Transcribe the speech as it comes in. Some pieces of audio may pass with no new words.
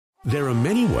There are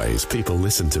many ways people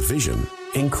listen to Vision,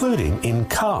 including in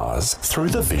cars through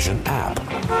the Vision app.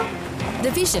 The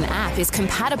Vision app is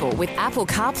compatible with Apple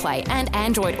CarPlay and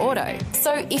Android Auto.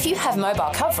 So if you have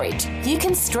mobile coverage, you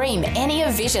can stream any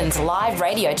of Vision's live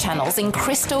radio channels in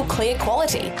crystal clear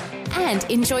quality and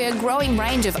enjoy a growing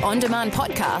range of on-demand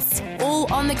podcasts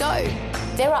all on the go.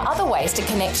 There are other ways to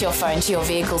connect your phone to your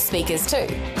vehicle speakers too.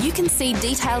 You can see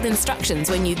detailed instructions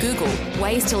when you Google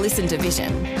ways to listen to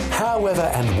Vision. However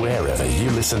and wherever you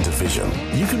listen to Vision,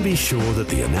 you can be sure that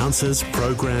the announcers,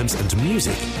 programs and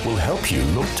music will help you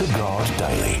look to God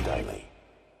daily.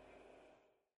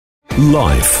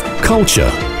 Life, culture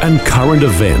and current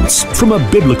events from a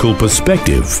biblical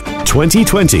perspective.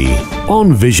 2020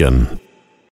 on Vision.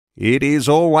 It is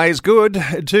always good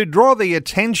to draw the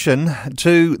attention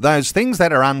to those things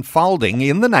that are unfolding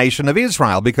in the nation of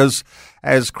Israel, because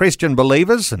as Christian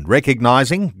believers and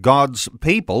recognising God's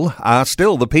people are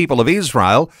still the people of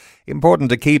Israel,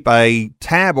 important to keep a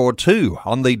tab or two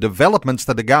on the developments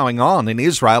that are going on in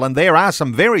Israel. And there are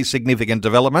some very significant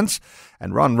developments.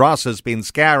 And Ron Ross has been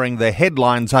scouring the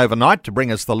headlines overnight to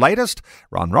bring us the latest.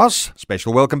 Ron Ross,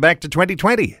 special welcome back to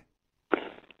 2020.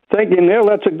 Thank you, Neil.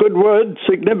 That's a good word,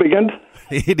 significant.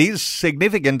 It is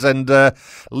significant, and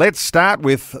let's start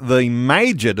with the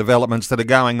major developments that are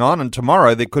going on. And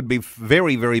tomorrow there could be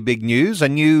very, very big news. A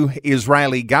new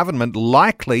Israeli government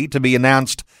likely to be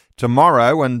announced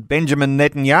tomorrow, and Benjamin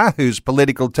Netanyahu's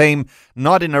political team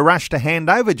not in a rush to hand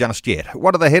over just yet.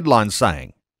 What are the headlines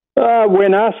saying?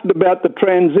 When asked about the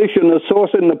transition, a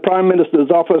source in the Prime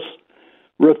Minister's office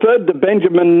referred to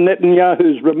Benjamin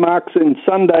Netanyahu's remarks in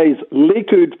Sunday's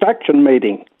Likud faction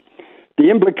meeting.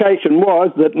 The implication was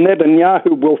that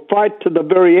Netanyahu will fight to the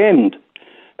very end,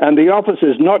 and the office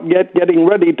is not yet getting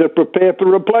ready to prepare for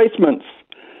replacements.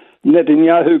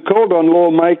 Netanyahu called on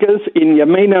lawmakers in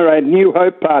Yamina and New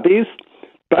Hope parties,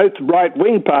 both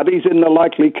right-wing parties in the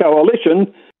likely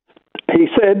coalition, he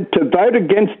said, to vote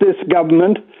against this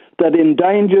government that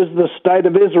endangers the state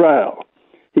of Israel.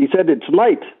 He said it's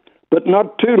late, but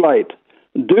not too late.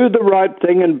 Do the right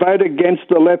thing and vote against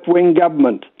the left-wing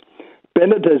government.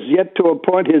 Bennett has yet to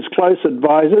appoint his close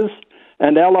advisers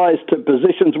and allies to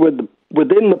positions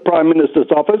within the Prime Minister's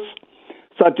office,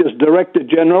 such as Director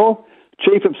General,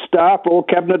 Chief of Staff or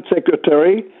Cabinet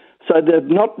Secretary, so they've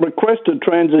not requested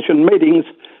transition meetings,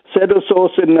 said a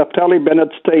source in Naftali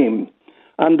Bennett's team.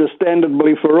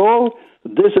 Understandably for all,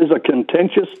 this is a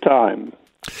contentious time.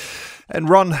 And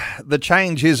Ron, the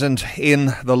change isn't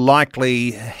in the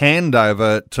likely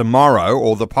handover tomorrow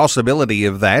or the possibility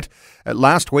of that.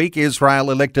 Last week, Israel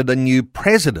elected a new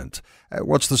president.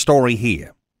 What's the story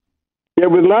here? Yeah,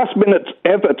 with last-minute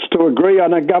efforts to agree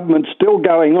on a government still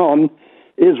going on,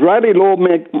 Israeli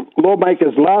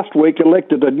lawmakers last week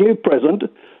elected a new president,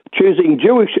 choosing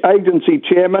Jewish Agency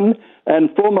chairman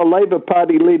and former Labour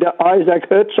Party leader Isaac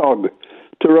Herzog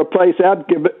to replace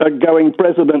outgoing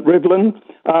President Rivlin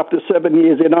after 7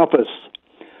 years in office.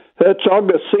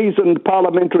 Herzog, a seasoned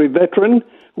parliamentary veteran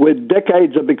with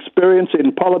decades of experience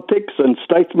in politics and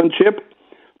statesmanship,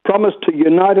 promised to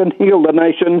unite and heal the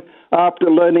nation after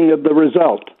learning of the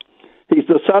result. He's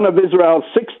the son of Israel's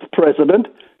sixth president,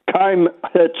 Chaim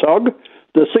Herzog.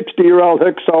 The 60-year-old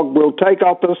Herzog will take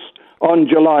office on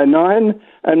July 9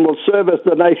 and will serve as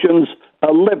the nation's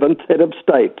 11th head of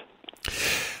state.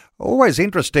 Always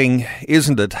interesting,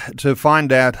 isn't it, to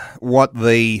find out what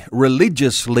the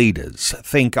religious leaders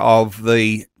think of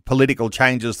the political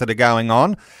changes that are going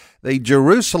on. The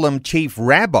Jerusalem chief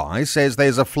rabbi says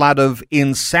there's a flood of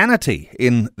insanity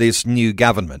in this new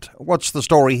government. What's the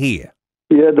story here?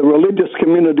 Yeah, the religious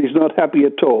community is not happy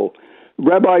at all.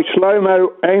 Rabbi Shlomo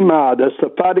Amar, the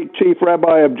Sephardic chief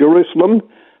rabbi of Jerusalem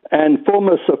and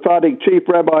former Sephardic chief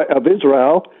rabbi of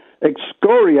Israel,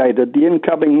 excoriated the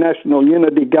incoming National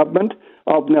Unity government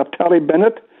of Naftali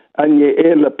Bennett and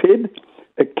Yair Lapid,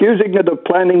 accusing it of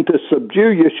planning to subdue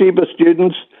yeshiva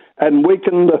students and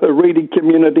weaken the Haredi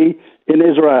community in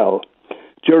Israel.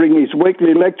 During his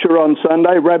weekly lecture on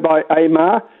Sunday, Rabbi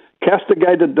Amar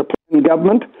castigated the planned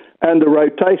government and the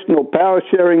rotational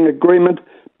power-sharing agreement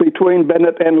between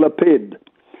Bennett and Lapid.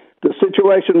 The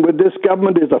situation with this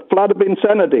government is a flood of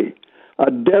insanity, a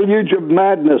deluge of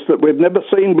madness that we've never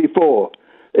seen before.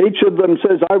 Each of them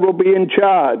says, I will be in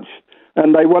charge,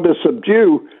 and they want to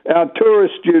subdue our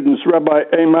tourist students, Rabbi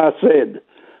Amar said.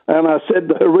 Amar said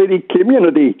the Haredi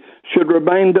community should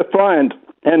remain defiant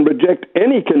and reject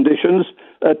any conditions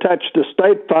attached to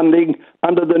state funding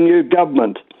under the new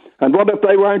government. And what if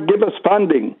they won't give us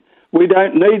funding? We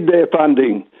don't need their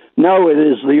funding. No, it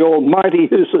is the Almighty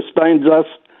who sustains us.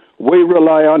 We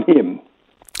rely on Him.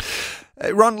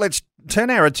 Ron, let's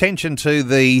turn our attention to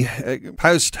the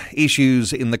post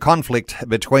issues in the conflict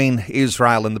between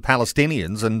Israel and the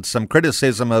Palestinians and some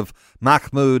criticism of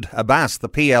Mahmoud Abbas, the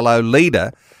PLO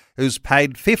leader, who's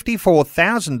paid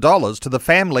 $54,000 to the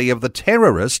family of the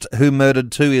terrorist who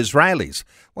murdered 2 Israelis.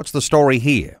 What's the story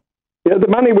here? Yeah, the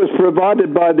money was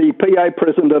provided by the PA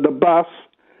President Abbas.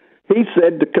 He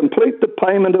said to complete the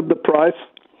payment of the price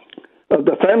of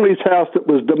the family's house that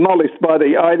was demolished by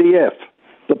the IDF.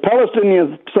 The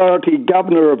Palestinian Authority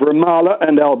Governor of Ramallah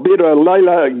and Al-Bira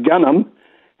Layla Ghanem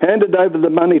handed over the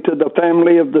money to the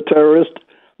family of the terrorist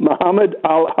Mohammed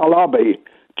al-Halabi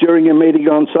during a meeting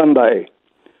on Sunday.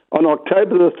 On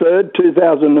October the 3rd,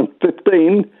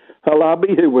 2015,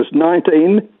 Halabi, who was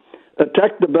 19,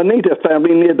 attacked the Benita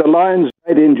family near the Lions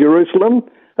Gate in Jerusalem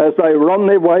as they were on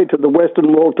their way to the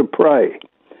Western Wall to pray.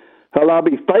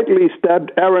 Halabi fatally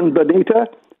stabbed Aaron Benita,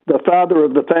 the father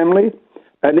of the family,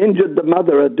 and injured the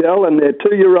mother Adele and their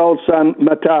 2-year-old son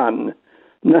Matan.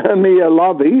 Nehemiah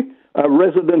Lavi, a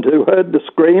resident who heard the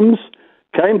screams,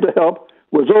 came to help,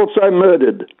 was also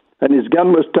murdered, and his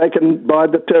gun was taken by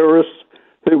the terrorists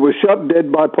who were shot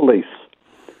dead by police.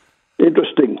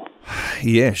 Interesting.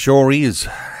 Yeah, sure is.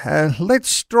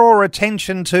 Let's draw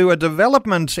attention to a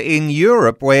development in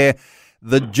Europe where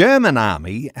the German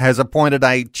army has appointed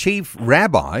a chief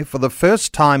rabbi for the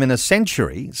first time in a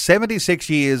century, 76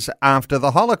 years after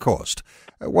the Holocaust.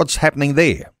 What's happening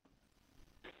there?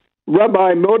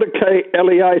 Rabbi Mordecai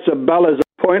Eliezer Baller's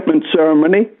appointment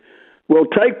ceremony will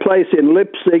take place in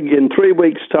Leipzig in 3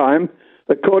 weeks' time,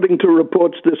 according to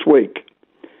reports this week.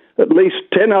 At least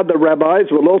 10 other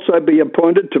rabbis will also be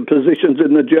appointed to positions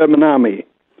in the German army.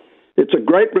 It's a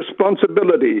great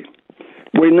responsibility.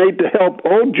 We need to help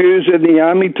all Jews in the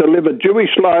army to live a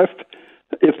Jewish life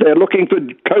if they're looking for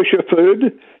kosher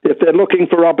food, if they're looking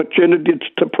for opportunities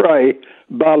to pray,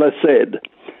 Baller said.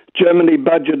 Germany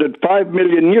budgeted €5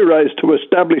 million to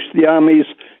establish the army's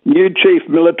new chief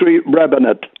military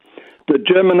rabbinate. The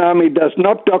German army does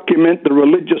not document the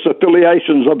religious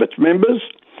affiliations of its members,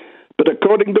 but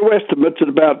according to estimates,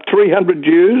 about 300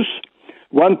 Jews,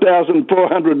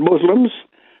 1,400 Muslims,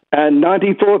 and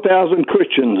 94,000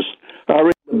 Christians are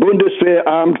in the Bundeswehr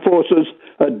Armed Forces,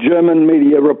 a German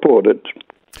media reported.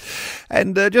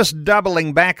 And just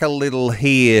doubling back a little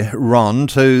here, Ron,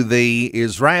 to the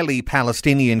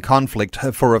Israeli-Palestinian conflict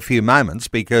for a few moments,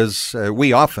 because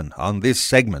we often on this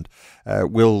segment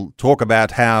will talk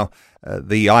about how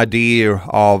the idea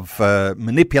of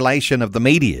manipulation of the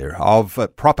media, of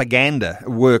propaganda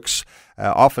works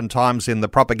oftentimes in the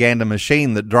propaganda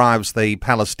machine that drives the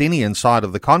Palestinian side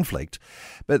of the conflict.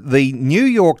 But the New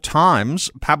York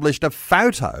Times published a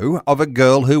photo of a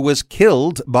girl who was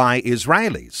killed by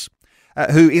Israelis,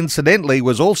 who incidentally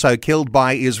was also killed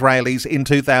by Israelis in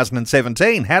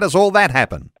 2017. How does all that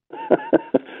happen?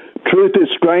 Truth is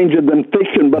stranger than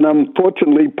fiction, but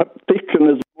unfortunately fiction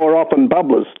is more often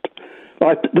published.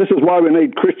 This is why we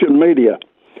need Christian media.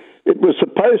 It was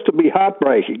supposed to be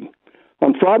heartbreaking.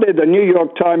 On Friday, the New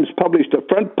York Times published a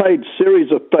front-page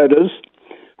series of photos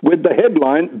with the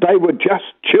headline, "They were just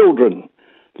children,"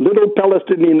 little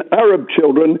Palestinian Arab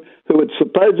children who had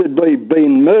supposedly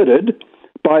been murdered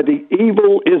by the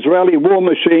evil Israeli war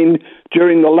machine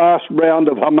during the last round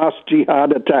of Hamas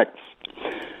jihad attacks.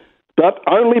 The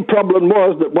only problem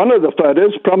was that one of the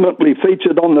photos prominently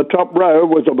featured on the top row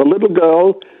was of a little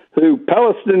girl who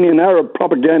Palestinian Arab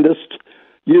propagandists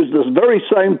used this very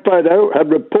same photo, had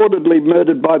reportedly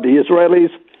murdered by the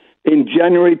Israelis in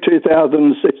January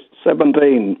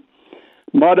 2017.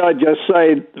 Might I just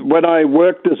say, when I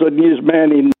worked as a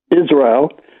newsman in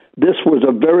Israel, this was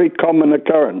a very common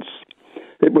occurrence.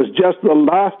 It was just the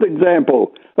last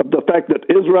example of the fact that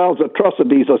Israel's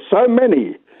atrocities are so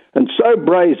many and so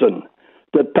brazen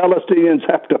that Palestinians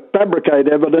have to fabricate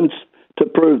evidence to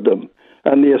prove them.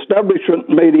 And the establishment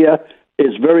media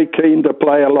is very keen to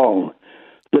play along.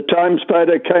 The Times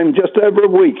photo came just over a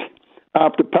week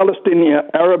after Palestinian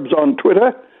Arabs on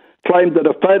Twitter claimed that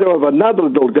a photo of another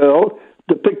little girl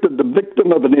depicted the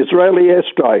victim of an Israeli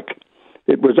airstrike.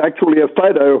 It was actually a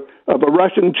photo of a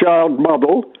Russian child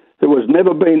model who has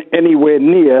never been anywhere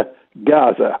near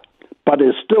Gaza, but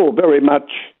is still very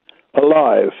much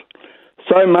alive.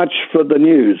 So much for the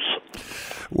news.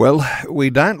 Well, we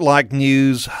don't like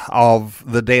news of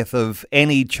the death of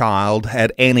any child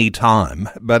at any time,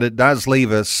 but it does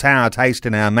leave a sour taste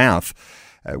in our mouth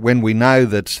when we know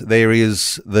that there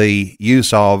is the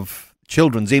use of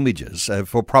children's images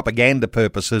for propaganda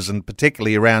purposes, and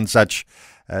particularly around such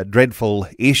dreadful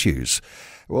issues.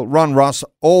 Well, Ron Ross,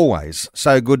 always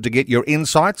so good to get your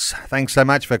insights. Thanks so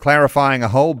much for clarifying a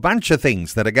whole bunch of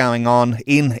things that are going on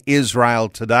in Israel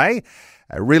today.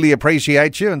 I really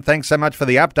appreciate you, and thanks so much for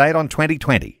the update on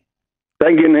 2020.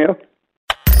 Thank you, Neil.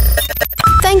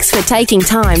 Thanks for taking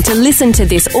time to listen to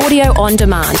this audio on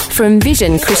demand from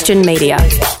Vision Christian Media.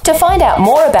 To find out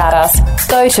more about us,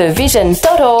 go to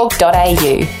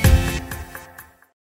vision.org.au.